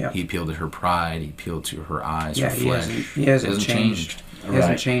Eve. Yeah. He appealed to her pride. He appealed to her eyes, Yeah, her he flesh. hasn't changed. He hasn't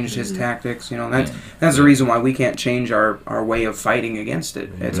Right. changed his tactics. That's Yeah. that's the reason why we can't change our way of fighting against it.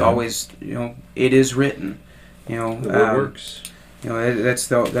 It's always, it is written. The word works. That's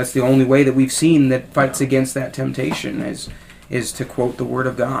the only way that we've seen that fights against that temptation is to quote the word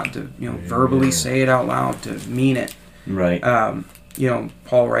of God, to verbally say it out loud, to mean it. Right.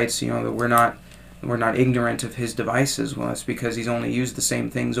 Paul writes, that we're not ignorant of his devices. Well, that's because he's only used the same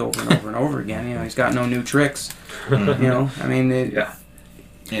things over and over and over again. He's got no new tricks. Yeah.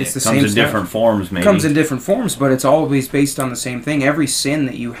 It's the It same comes in stuff. different forms, maybe. Comes in different forms, but it's always based on the same thing. Every sin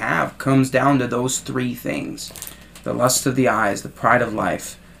that you have comes down to those three things: the lust of the eyes, the pride of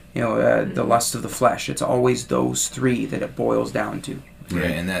life, the lust of the flesh. It's always those three that it boils down to. Yeah,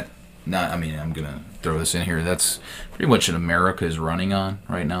 and I'm going to throw this in here. That's pretty much what America is running on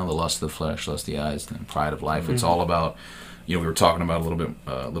right now, the lust of the flesh, lust of the eyes, and pride of life. It's all about, we were talking about a little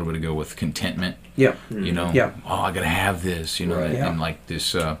bit ago with contentment. Yep. I got to have this, Right. and like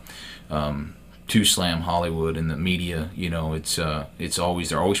this to slam Hollywood and the media, it's always,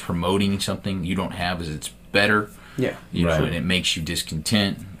 they're always promoting something you don't have as it's better. Yeah. And it makes you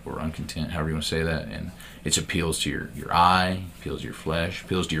discontent or uncontent, however you want to say that, and it appeals to your eye, appeals to your flesh,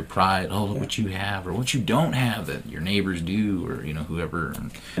 appeals to your pride. Oh, look what you have or what you don't have that your neighbors do, or whoever.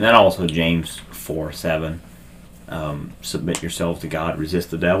 And then also James 4:7. Submit yourselves to God,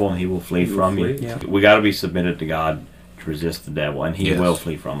 resist the devil, and he will flee from you. Yeah. We got to be submitted to God to resist the devil, and he Yes. will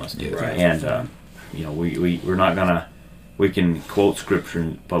flee from us. Yes. Right. And we're not gonna. We can quote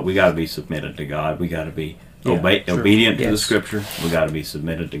scripture, but we got to be submitted to God. We got to be obedient to the Yes. scripture. We got to be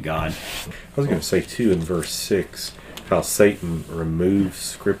submitted to God. I was going to say too in verse 6 how Satan removes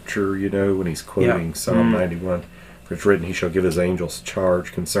scripture, when he's quoting Psalm 91. For it's written, he shall give his angels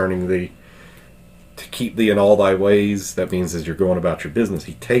charge concerning thee to keep thee in all thy ways. That means as you're going about your business,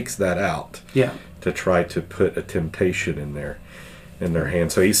 he takes that out Yeah. to try to put a temptation in their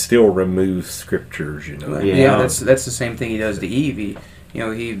hand. So he still removes scriptures, Yeah. That's the same thing he does to Eve.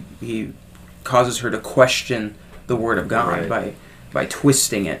 He causes her to question the word of God Right. by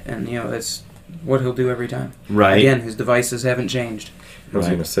twisting it, and that's what he'll do every time. Right. Again, his devices haven't changed. I was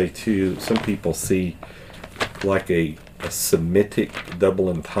Right. going to say too, some people see like a Semitic double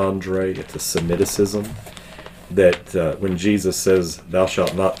entendre. It's a Semiticism that when Jesus says, "Thou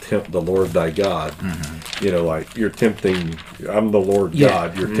shalt not tempt the Lord thy God," like you're tempting. I'm the Lord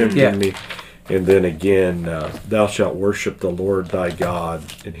God. You're tempting me. And then again, "Thou shalt worship the Lord thy God,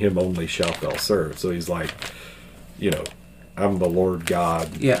 and Him only shalt thou serve." So he's like, I'm the Lord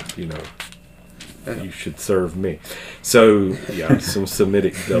God. Yeah. You should serve me. So, some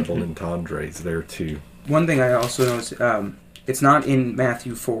Semitic double entendres there too. One thing I also know is it's not in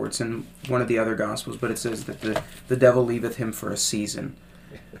Matthew 4, it's in one of the other Gospels, but it says that the devil leaveth him for a season.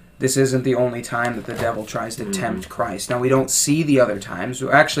 This isn't the only time that the devil tries to tempt Christ. Now, we don't see the other times.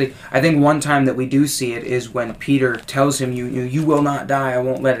 Actually, I think one time that we do see it is when Peter tells him, you will not die, I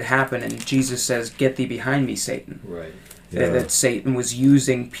won't let it happen. And Jesus says, "Get thee behind me, Satan." Right. That Satan was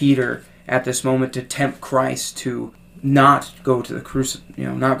using Peter at this moment to tempt Christ to not go to the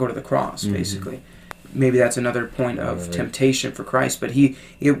not go to the cross, basically. Maybe that's another point of temptation for Christ, but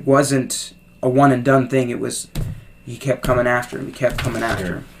it wasn't a one and done thing. It was he kept coming after him. He kept coming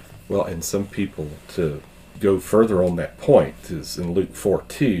after him. Well, and some people, to go further on that point, is in Luke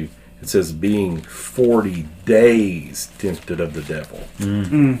 4:2, it says, being 40 days tempted of the devil.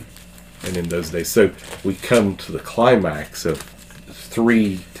 And in those days. So we come to the climax of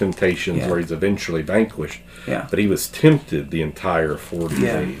 3 temptations where he's eventually vanquished. Yeah. But he was tempted the entire 40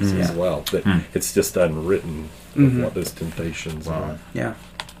 Yeah. days as well. But it's just unwritten of what those temptations are. Yeah.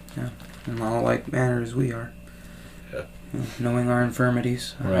 And all like manner as we are. Yeah. Knowing our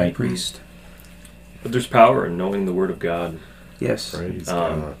infirmities, our high Right. priest. But there's power in knowing the word of God. Yes. Praise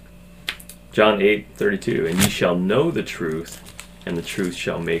Um, God. John 8:32, and ye shall know the truth, and the truth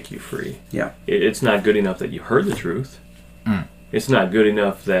shall make you free. Yeah. It's not good enough that you heard the truth. It's not good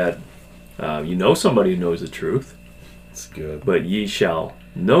enough that you know somebody who knows the truth, It's good. but ye shall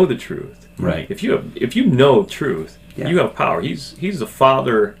know the truth. Right. If you know truth, Yeah. you have power. He's the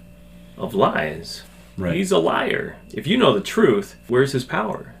father of lies. Right. He's a liar. If you know the truth, where's his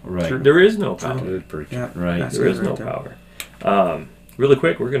power? Right. There is no power. Good preacher. Yeah. Right. That's There good is right no there. power. Really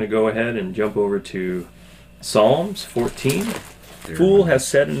quick, we're going to go ahead and jump over to Psalms 14. Fool has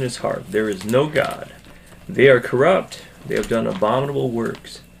said in his heart, there is no God. They are corrupt. They have done abominable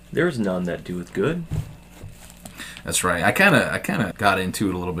works. There is none that doeth good. That's right. I kind of got into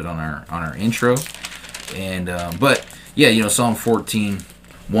it a little bit on our intro, and but yeah, Psalm 14,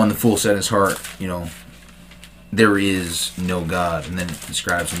 the fool said in his heart, there is no God. And then it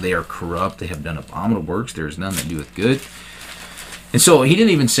describes them, they are corrupt, they have done abominable works, there is none that doeth good. And so he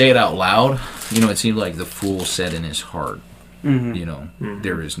didn't even say it out loud. It seemed like the fool said in his heart,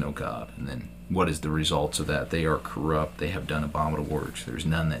 there is no God. And then what is the results of that? They are corrupt, they have done abominable works, there's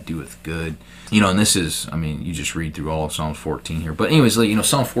none that doeth good. And this is, you just read through all of Psalm 14 here. But anyways,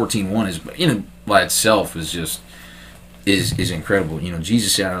 Psalm 14:1 is, by itself, is just, is incredible.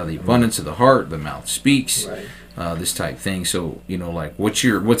 Jesus said, out of the abundance of the heart, the mouth speaks. Right. This type thing. So,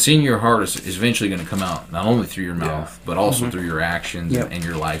 what's in your heart is eventually going to come out, not only through your mouth, but also through your actions and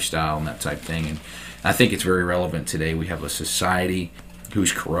your lifestyle and that type of thing. And I think it's very relevant today. We have a society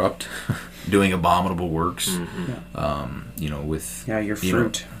who's corrupt, doing abominable works, with... Yeah, your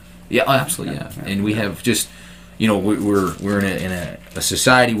fruit. Yeah, absolutely, yeah. And we have just, we're in a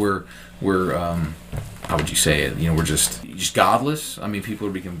society where we're, how would you say it? We're just godless. People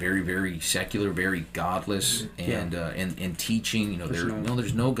are becoming very, very secular, very godless, and teaching.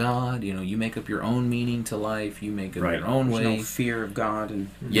 There's no God. You make up your own meaning to life. You make up your own way. There's no fear of God, and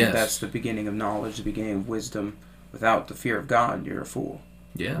that's the beginning of knowledge, the beginning of wisdom. Without the fear of God, you're a fool.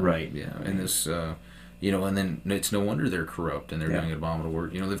 Yeah, right. Yeah, and this, and then it's no wonder they're corrupt and they're doing abominable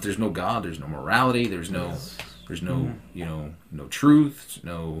work. If there's no God, there's no morality. There's no, no truth.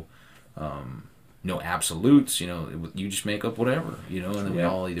 No absolutes, you just make up whatever, and then we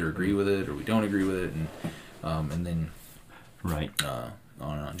all either agree with it or we don't agree with it, and then on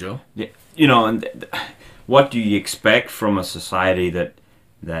and on. Joe? Yeah, and what do you expect from a society that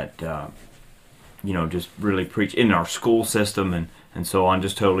just really preach in our school system and so on,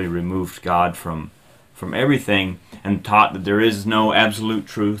 just totally removed God from everything and taught that there is no absolute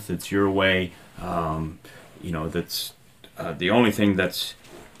truth, it's your way, that's the only thing that's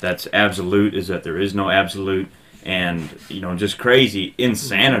absolute is that there is no absolute, and just crazy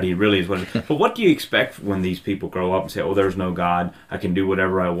insanity really is what it is. But what do you expect when these people grow up and say, oh, there's no God, I can do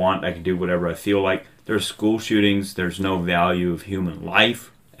whatever I want, I can do whatever I feel like? There's school shootings, there's no value of human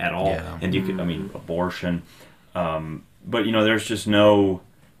life at all, and you can, abortion, but there's just no,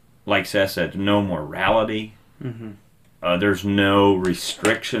 like Seth said, no morality, there's no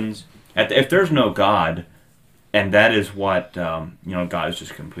restrictions. If there's no God, and that is what, God is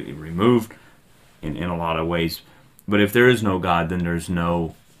just completely removed in a lot of ways. But if there is no God, then there's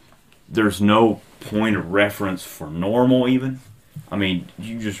no point of reference for normal even.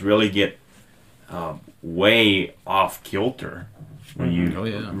 You just really get way off kilter when you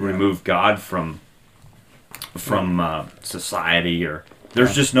remove God from society, or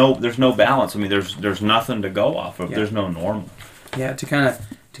there's just there's no balance. There's nothing to go off of. There's no normal. Yeah, to kind of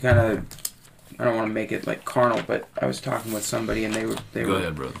I don't want to make it like carnal, but I was talking with somebody and they were Go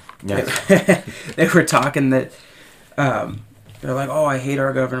ahead, brother. They were talking that they're like, oh, I hate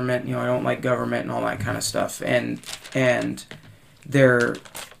our government, I don't like government and all that kind of stuff, and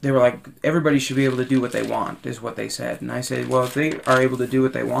they were like, everybody should be able to do what they want, is what they said. And I said, well, if they are able to do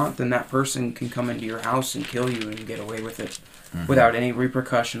what they want, then that person can come into your house and kill you and get away with it without any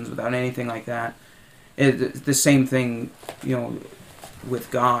repercussions, without anything like that. The same thing, with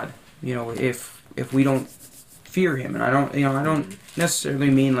God. If we don't fear Him, and I don't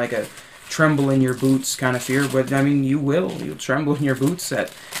necessarily mean like a tremble in your boots kind of fear, but you'll tremble in your boots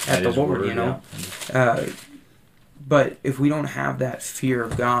at the Lord, but if we don't have that fear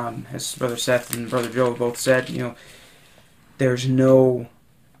of God, as Brother Seth and Brother Joe both said, there's no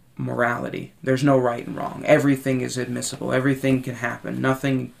morality, there's no right and wrong. Everything is admissible. Everything can happen.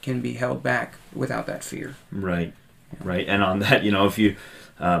 Nothing can be held back without that fear. Right. And on that,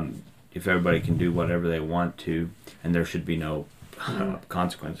 if everybody can do whatever they want to, and there should be no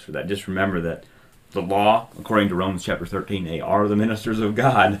consequence for that. Just remember that the law, according to Romans chapter 13, they are the ministers of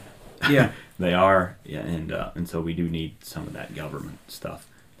God. Yeah. They are, and so we do need some of that government stuff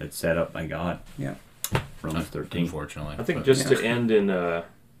that's set up by God. Yeah. Romans 13. Unfortunately. I think to end in a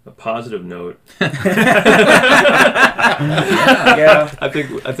positive note. I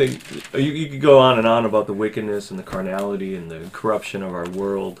think you could go on and on about the wickedness and the carnality and the corruption of our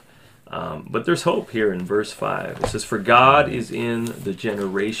world. But there's hope here in verse 5. It says, for God is in the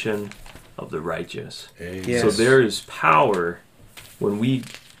generation of the righteous. Yes. So there is power when we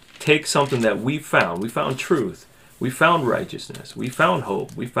take something that we found truth, we found righteousness, we found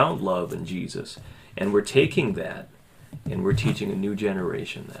hope, we found love in Jesus, and we're taking that and we're teaching a new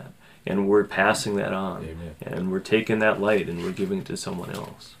generation that, and we're passing that on. Amen. And we're taking that light and we're giving it to someone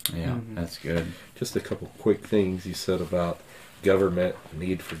else. Yeah, that's good. Just a couple quick things you said about government,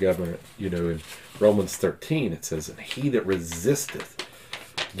 need for government. In Romans 13 it says, and he that resisteth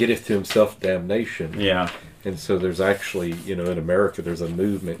getteth to himself damnation. Yeah. And so there's actually, in America, there's a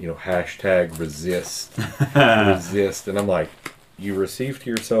movement, hashtag resist, resist. And I'm like, you receive to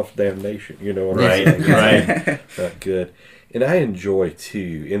yourself damnation. You know what I'm saying? Right. Not good. And I enjoy,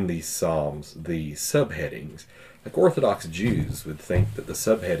 too, in these Psalms, the subheadings. Like Orthodox Jews would think that the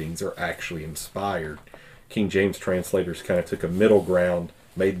subheadings are actually inspired. King James translators kind of took a middle ground,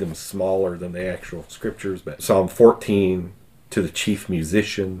 made them smaller than the actual scriptures. But Psalm 14, to the chief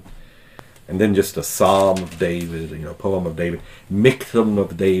musician, and then just a psalm of David, poem of David, Miktam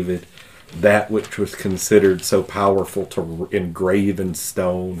of David, that which was considered so powerful to engrave in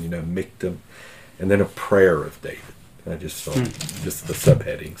stone, Miktam, and then a prayer of David. I just saw just the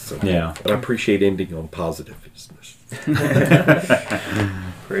subheadings. So, Yeah. But I appreciate ending on positiveness.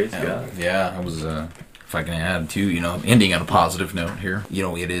 Praise God. Yeah, I was. If I can add too, ending on a positive note here.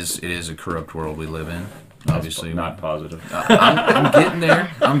 It is a corrupt world we live in. Obviously, Not positive. I'm getting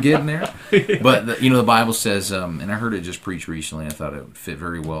there. I'm getting there. But the Bible says, and I heard it just preached recently. I thought it would fit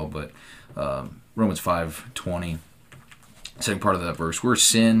very well. But Romans 5:20, second part of that verse, where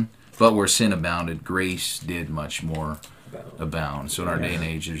sin abounded, grace did much more abound. So in our day and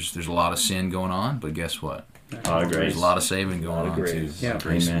age, there's a lot of sin going on, but guess what? A lot of grace. There's a lot of saving going on too. grace. Yeah.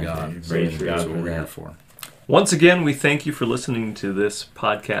 Grace of Amen. God. Praise God That's for what we're that. here for. Once again, we thank you for listening to this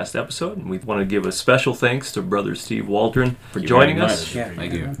podcast episode. And we want to give a special thanks to Brother Steve Waldron for Thank you joining very us. much. Yeah.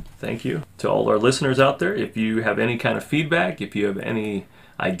 Thank you. Thank you. To all our listeners out there, if you have any kind of feedback, if you have any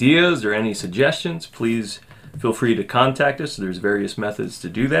ideas or any suggestions, please feel free to contact us. There's various methods to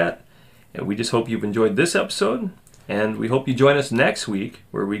do that. And we just hope you've enjoyed this episode. And we hope you join us next week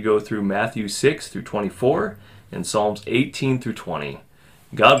where we go through Matthew 6 through 24 and Psalms 18 through 20.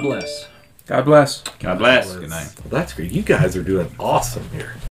 God bless. God bless. God bless. Good night. Well, that's great. You guys are doing awesome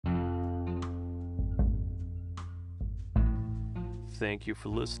here. Thank you for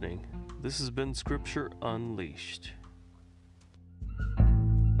listening. This has been Scripture Unleashed.